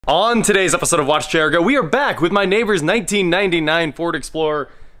On today's episode of Watch Chair Go, we are back with my neighbor's 1999 Ford Explorer.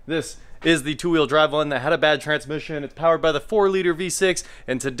 This is the two-wheel drive one that had a bad transmission. It's powered by the 4-liter V6,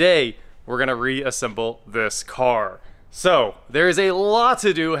 and today we're gonna reassemble this car. So there is a lot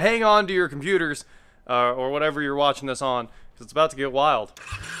to do. Hang on to your computers or whatever you're watching this on, because it's about to get wild.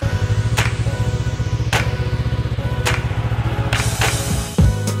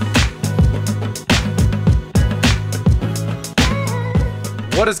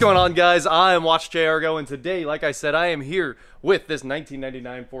 What is going on, guys? I am Watch JR Go, and today, like I said, I am here with this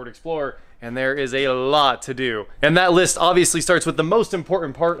 1999 Ford Explorer, and there is a lot to do. And that list obviously starts with the most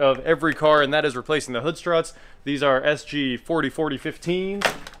important part of every car, and that is replacing the hood struts. These are SG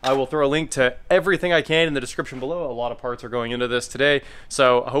 404015s. I will throw a link to everything I can in the description below. A lot of parts are going into this today,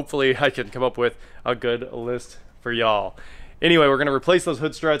 so hopefully I can come up with a good list for y'all. Anyway, we're gonna replace those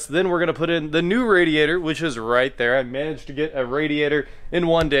hood struts, then we're gonna put in the new radiator, which is right there. I managed to get a radiator in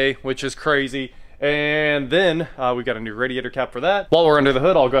one day, which is crazy. And then we got a new radiator cap for that. While we're under the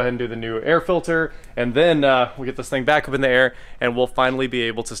hood, I'll go ahead and do the new air filter, and then we get this thing back up in the air, and we'll finally be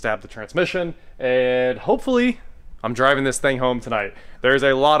able to stab the transmission. And hopefully, I'm driving this thing home tonight. There's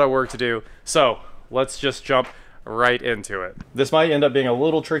a lot of work to do, so let's just jump right into it. This might end up being a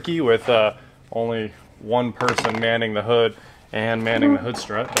little tricky with only one person manning the hood and manning the hood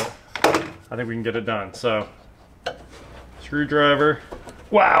strut, but I think we can get it done. So, screwdriver.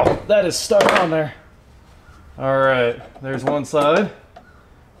 Wow, that is stuck on there. All right, there's one side.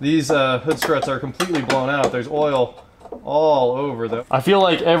 These hood struts are completely blown out. There's oil all over them. I feel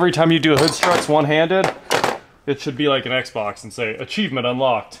like every time you do a hood struts one-handed, it should be like an Xbox and say, achievement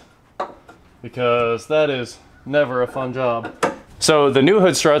unlocked, because that is never a fun job. So the new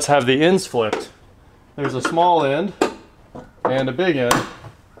hood struts have the ends flipped. There's a small end and a big end.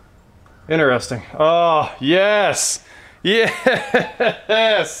 Interesting. Oh, yes!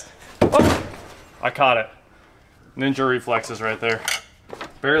 Yes! Oh, I caught it. Ninja reflexes right there.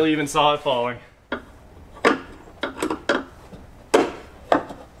 Barely even saw it falling.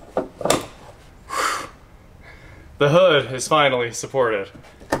 The hood is finally supported.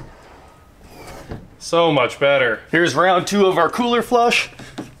 So much better. Here's round 2 of our cooler flush.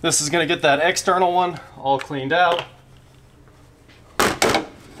 This is gonna get that external one all cleaned out.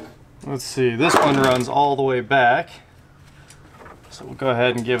 Let's see, this one runs all the way back. So we'll go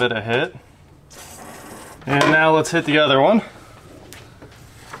ahead and give it a hit. And now let's hit the other one.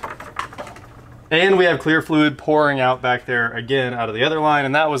 And we have clear fluid pouring out back there again out of the other line,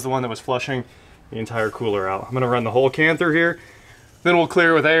 and that was the one that was flushing the entire cooler out. I'm gonna run the whole can through here, then we'll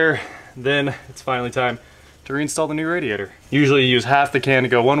clear with air, then it's finally time to reinstall the new radiator. Usually you use half the can to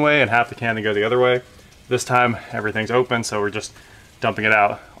go one way and half the can to go the other way. This time everything's open, so we're just dumping it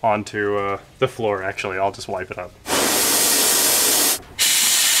out onto the floor. Actually, I'll just wipe it up.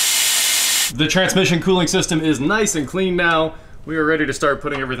 The transmission cooling system is nice and clean now. We are ready to start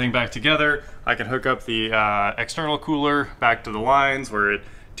putting everything back together. I can hook up the external cooler back to the lines where it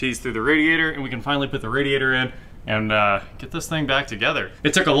tees through the radiator, and we can finally put the radiator in and get this thing back together.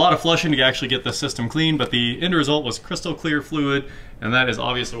 It took a lot of flushing to actually get the system clean, but the end result was crystal clear fluid, and that is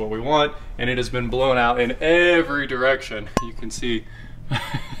obviously what we want, and it has been blown out in every direction. You can see, I'm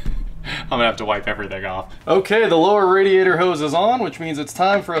gonna have to wipe everything off. Okay, the lower radiator hose is on, which means it's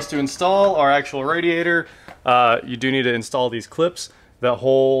time for us to install our actual radiator. You do need to install these clips that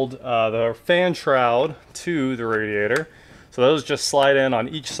hold the fan shroud to the radiator. So those just slide in on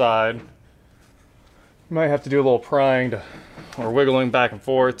each side. You might have to do a little prying or wiggling back and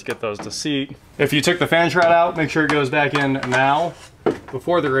forth to get those to seat. If you took the fan shroud out, make sure it goes back in now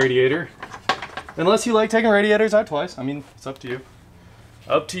before the radiator. Unless you like taking radiators out twice. I mean, it's up to you.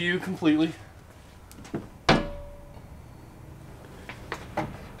 Up to you completely.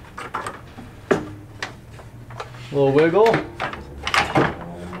 Little wiggle.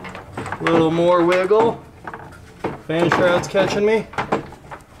 A little more wiggle. Fan shroud's catching me.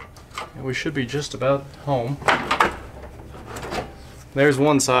 And we should be just about home. There's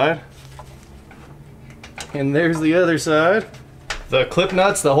one side. And there's the other side. The clip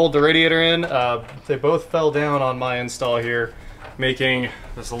nuts that hold the radiator in, they both fell down on my install here, making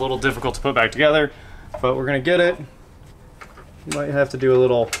this a little difficult to put back together, but we're gonna get it. You might have to do a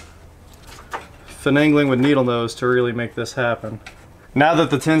little finagling with needle nose to really make this happen. Now that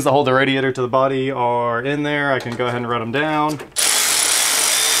the tins that hold the radiator to the body are in there, I can go ahead and run them down.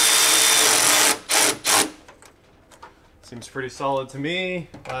 Seems pretty solid to me.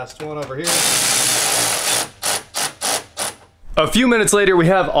 Last one over here. A few minutes later, we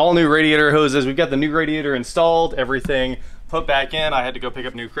have all new radiator hoses. We've got the new radiator installed, everything put back in. I had to go pick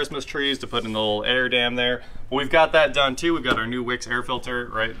up new Christmas trees to put in the little air dam there. But we've got that done too. We've got our new Wix air filter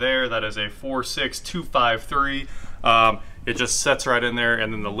right there. That is a 46253. It just sets right in there,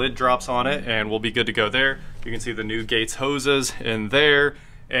 and then the lid drops on it, and we'll be good to go there. You can see the new Gates hoses in there,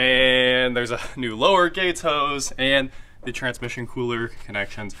 and there's a new lower Gates hose, and the transmission cooler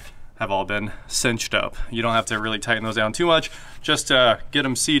connections have all been cinched up. You don't have to really tighten those down too much. Just get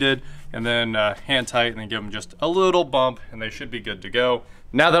them seated, and then hand tight, and then give them just a little bump, and they should be good to go.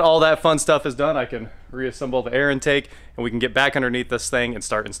 Now that all that fun stuff is done, I can reassemble the air intake, and we can get back underneath this thing and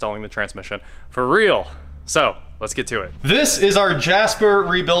start installing the transmission for real. So let's get to it. This is our Jasper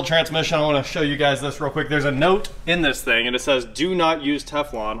rebuild transmission. I want to show you guys this real quick. There's a note in this thing, and it says do not use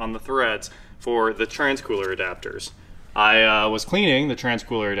Teflon on the threads for the transcooler adapters. I was cleaning the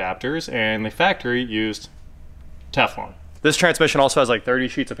transcooler adapters, and the factory used Teflon. This transmission also has like 30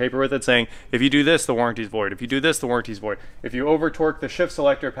 sheets of paper with it saying, if you do this, the warranty's void. If you do this, the warranty's void. If you over torque the shift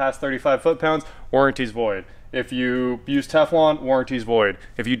selector past 35 foot-pounds, warranty's void. If you use Teflon, warranty's void.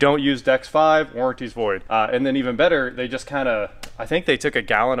 If you don't use Dex 5, warranty's void. And then even better, they just kind of, I think they took a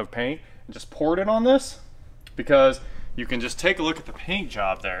gallon of paint and just poured it on this, because you can just take a look at the paint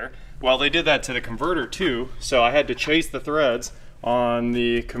job there. Well, they did that to the converter too, so I had to chase the threads on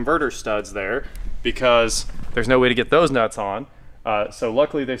the converter studs there, because there's no way to get those nuts on. So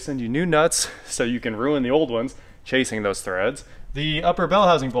luckily they send you new nuts so you can ruin the old ones chasing those threads. The upper bell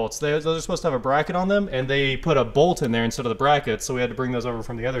housing bolts, those are supposed to have a bracket on them, and they put a bolt in there instead of the bracket, so we had to bring those over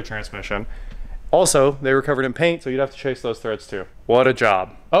from the other transmission. Also, they were covered in paint, so you'd have to chase those threads too. What a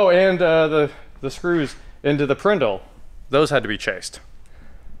job. Oh, and the screws into the prindle, those had to be chased.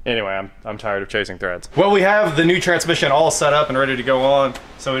 Anyway, I'm tired of chasing threads. Well, we have the new transmission all set up and ready to go on,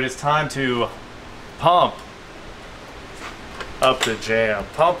 so it is time to pump up the jam.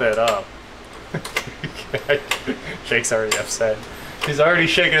 Pump it up. Jake's already upset. He's already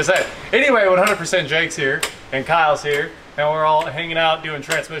shaking his head. Anyway, 100% Jake's here, and Kyle's here, and we're all hanging out doing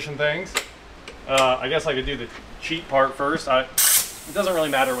transmission things. I guess I could do the cheat part first. It doesn't really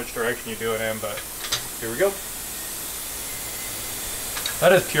matter which direction you do it in, but here we go.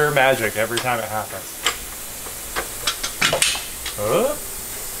 That is pure magic every time it happens.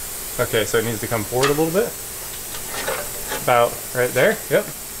 Okay, so it needs to come forward a little bit. About right there, yep.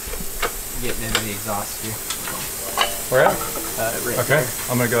 Getting into the exhaust here. Where at? Right okay, there.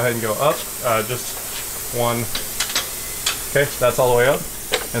 I'm gonna go ahead and go up. Just one. Okay, that's all the way up.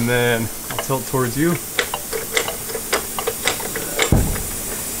 And then I'll tilt towards you.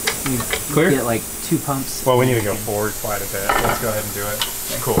 Clear? Get like 2 pumps. Well, we need to go forward quite a bit. Let's go ahead and do it.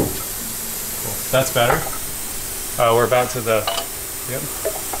 Okay. Cool. That's better. We're about to the, yep.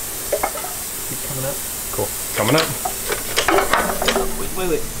 Keep coming up. Cool. Coming up.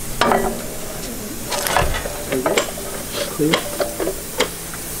 Wait. Clear.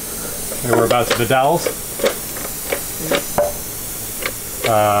 Okay, we're about to the dowels.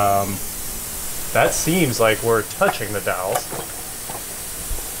 That seems like we're touching the dowels.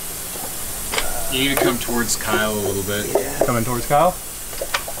 You need to come towards Kyle a little bit. Yeah. Coming towards Kyle.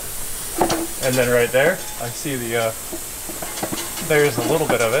 And then right there, I see the, there's a little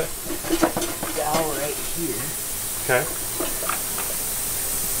bit of it. Dowel right here. Okay.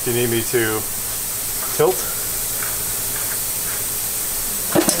 Do you need me to tilt?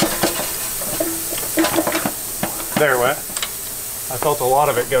 There it went. I felt a lot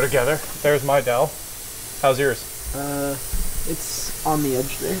of it go together. There's my dowel. How's yours? It's on the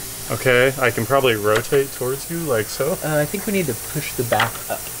edge there. Okay, I can probably rotate towards you like so. I think we need to push the back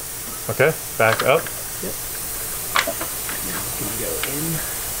up. Okay, back up. Yep. Can we go in?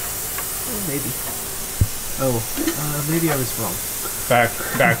 Oh, maybe. Oh, maybe I was wrong. Back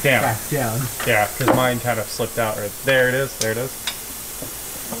down. Back down. Yeah, because mine kind of slipped out right there. It is. There it is.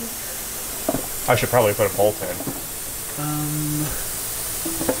 I should probably put a bolt in.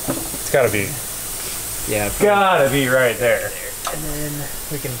 It's gotta be. Yeah. It's gotta be right there. And then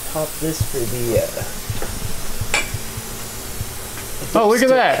we can pop this for the. Oh, look at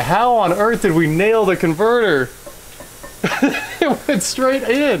that! How on earth did we nail the converter? It went straight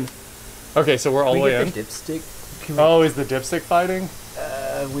in. Okay, so we're all the way in. The dipstick. Oh, is the dipstick fighting?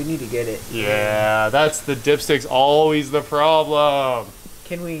 We need to get it. Yeah, that's the dipstick's always the problem.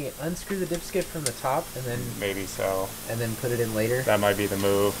 Can we unscrew the dipstick from the top and then Maybe so. and then put it in later? That might be the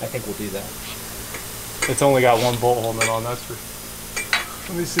move. I think we'll do that. It's only got one bolt holding it on. That's for.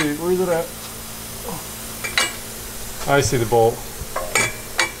 Let me see. Where's it at? I see the bolt.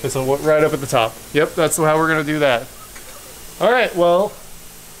 It's right up at the top. Yep, that's how we're gonna do that. All right. Well,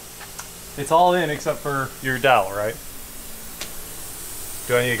 it's all in except for your dowel, right?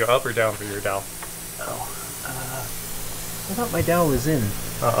 Do I need to go up or down for your dowel? Oh, thought my dowel was in.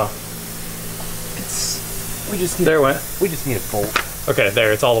 We just need. There it went. We just need a bolt. Okay,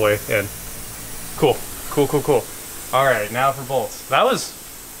 there, it's all the way in. Cool, cool, cool, cool. All right, now for bolts. That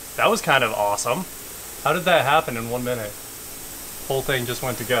was kind of awesome. How did that happen in 1 minute? Whole thing just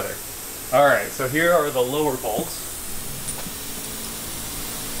went together. All right, so here are the lower bolts.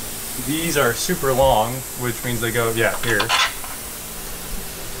 These are super long, which means they go, yeah, here.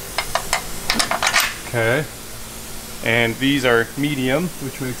 Okay. And these are medium,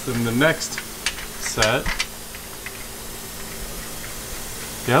 which makes them the next set.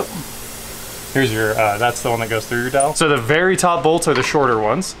 Yep. Here's your, that's the one that goes through your dowel. So the very top bolts are the shorter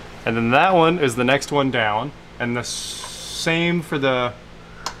ones, and then that one is the next one down, and the same for the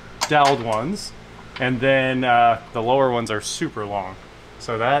doweled ones, and then the lower ones are super long.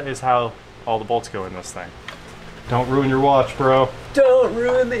 So that is how all the bolts go in this thing. Don't ruin your watch, bro. Don't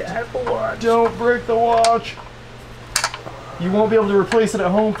ruin the Apple Watch. Don't break the watch. You won't be able to replace it at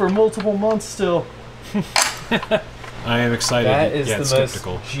home for multiple months still. I am excited. That is yet the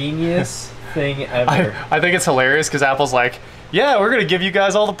skeptical. most genius thing ever. I think it's hilarious because Apple's like, yeah, we're gonna give you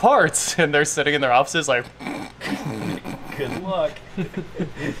guys all the parts, and they're sitting in their offices like, Good luck.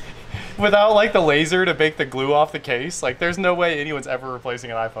 without like the laser to make the glue off the case. Like, there's no way anyone's ever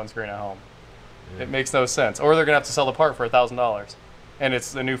replacing an iPhone screen at home. It makes no sense. Or they're gonna have to sell the part for $1,000, and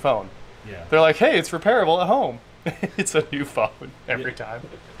it's a new phone. Yeah. They're like, hey, it's repairable at home. It's a new phone every time.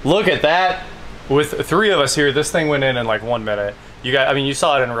 Look at that. With 3 of us here, this thing went in like 1 minute. I mean, you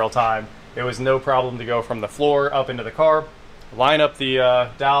saw it in real time. It was no problem to go from the floor up into the car, line up the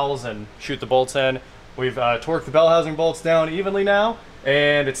dowels and shoot the bolts in. We've torqued the bell housing bolts down evenly now,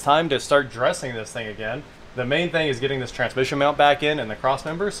 and it's time to start dressing this thing again. The main thing is getting this transmission mount back in and the cross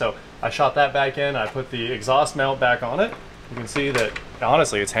member, so I shot that back in. I put the exhaust mount back on it. You can see that,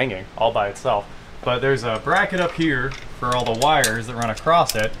 honestly, it's hanging all by itself. But there's a bracket up here for all the wires that run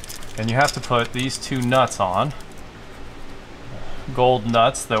across it, and you have to put these 2 nuts on. Gold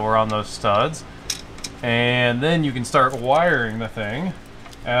nuts that were on those studs. And then you can start wiring the thing.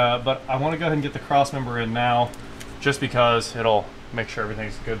 But I want to go ahead and get the cross member in now, just because it'll make sure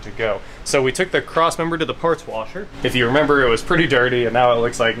everything's good to go. So we took the cross member to the parts washer. If you remember, it was pretty dirty, and now it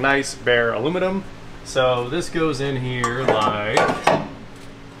looks like nice bare aluminum. So this goes in here like,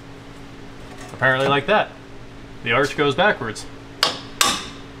 apparently like that. The arch goes backwards.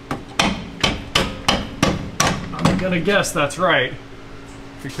 I'm gonna guess that's right,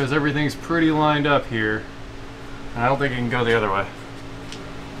 because everything's pretty lined up here. And I don't think it can go the other way.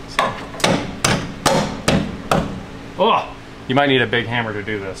 So. Oh! You might need a big hammer to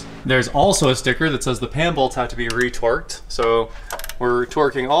do this. There's also a sticker that says the pan bolts have to be retorqued. So we're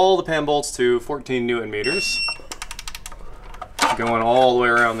torquing all the pan bolts to 14 Newton meters. Going all the way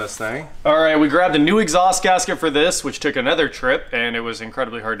around this thing. All right, we grabbed a new exhaust gasket for this, which took another trip, and it was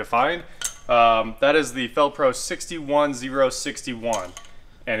incredibly hard to find. That is the Felpro 61061,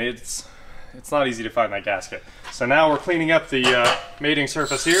 and it's not easy to find that gasket. So now we're cleaning up the mating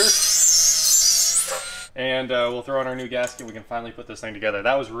surface here. And we'll throw on our new gasket. We can finally put this thing together.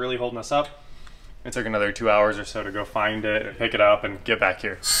 That was really holding us up. It took another 2 hours or so to go find it and pick it up and get back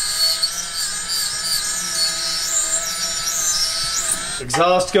here.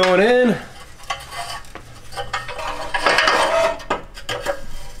 Exhaust going in.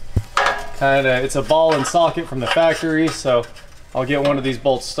 It's a ball and socket from the factory, so I'll get one of these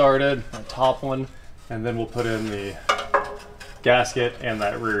bolts started, the top one, and then we'll put in the gasket and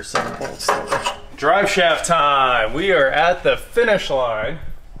that rear set of bolts. Drive shaft time. We are at the finish line.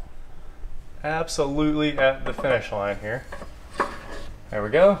 Absolutely at the finish line here. There we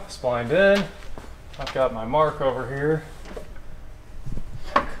go, splined in. I've got my mark over here.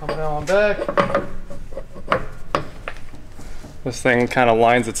 Coming on back. This thing kind of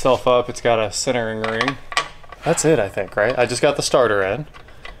lines itself up. It's got a centering ring. That's it, I think, right? I just got the starter in,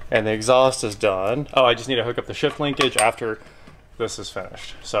 and the exhaust is done. Oh, I just need to hook up the shift linkage after this is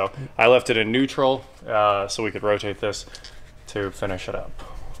finished. So I left it in neutral so we could rotate this to finish it up.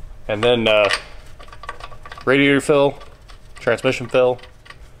 And then radiator fill, transmission fill,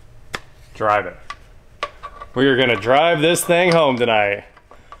 drive it. We are gonna drive this thing home tonight.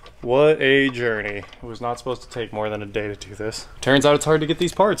 What a journey. It was not supposed to take more than a day to do this. Turns out it's hard to get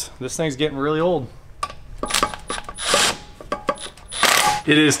these parts. This thing's getting really old.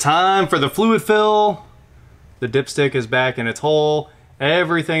 It is time for the fluid fill. The dipstick is back in its hole.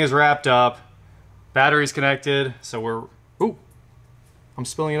 Everything is wrapped up. Battery's connected, so we're... Ooh, I'm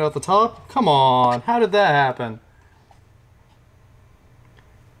spilling it out the top? Come on, how did that happen?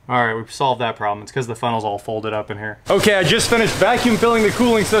 All right, we've solved that problem. It's because the funnel's all folded up in here. Okay, I just finished vacuum filling the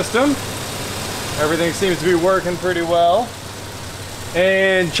cooling system. Everything seems to be working pretty well.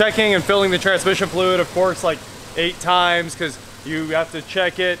 and checking and filling the transmission fluid, of course, like 8 times, because you have to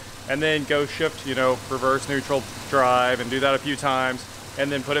check it and then go shift, you know, reverse neutral drive and do that a few times,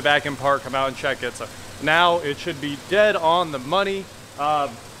 and then put it back in park, come out and check it. So now it should be dead on the money.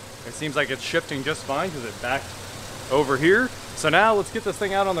 It seems like it's shifting just fine because it backed over here. So now let's get this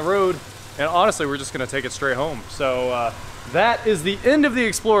thing out on the road, and honestly, we're just gonna take it straight home. So that is the end of the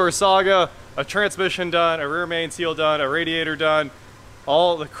Explorer saga. A transmission done, a rear main seal done, a radiator done,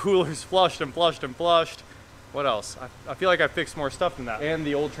 all the coolers flushed and flushed and flushed. What else? I feel like I fixed more stuff than that. And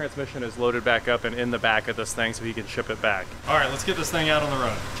the old transmission is loaded back up and in the back of this thing so he can ship it back. All right, let's get this thing out on the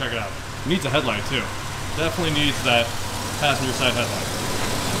road. Check it out. It needs a headlight too. Definitely needs that passenger side headlight.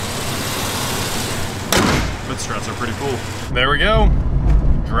 But struts are pretty cool. There we go.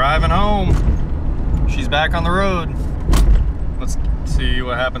 Driving home. She's back on the road. Let's see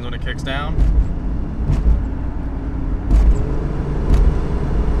what happens when it kicks down.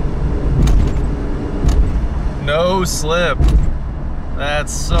 No slip.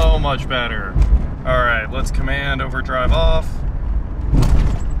 That's so much better. All right, let's command overdrive off.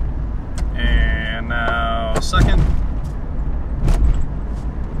 And now second.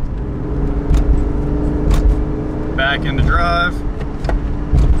 Back into drive.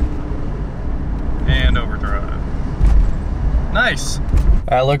 And overdrive. Nice.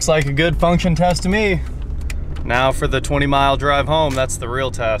 That looks like a good function test to me. Now for the 20-mile drive home, that's the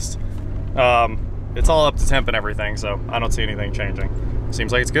real test. It's all up to temp and everything, so I don't see anything changing.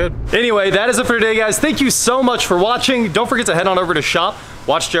 Seems like it's good. Anyway, that is it for today, guys. Thank you so much for watching. Don't forget to head on over to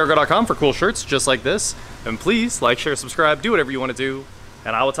shop.watchjrgo.com for cool shirts just like this. And please like, share, subscribe, do whatever you want to do.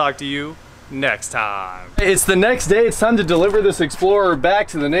 And I will talk to you next time. It's the next day. It's time to deliver this Explorer back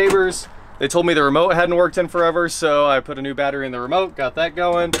to the neighbors. They told me the remote hadn't worked in forever, so I put a new battery in the remote, got that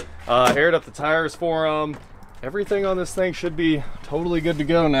going, aired up the tires for them. Everything on this thing should be totally good to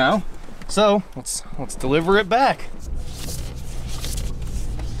go now. So let's deliver it back.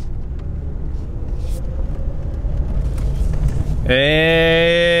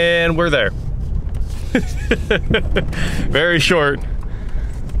 And we're there. Very short,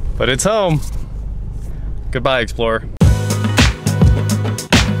 but it's home. Goodbye, Explorer.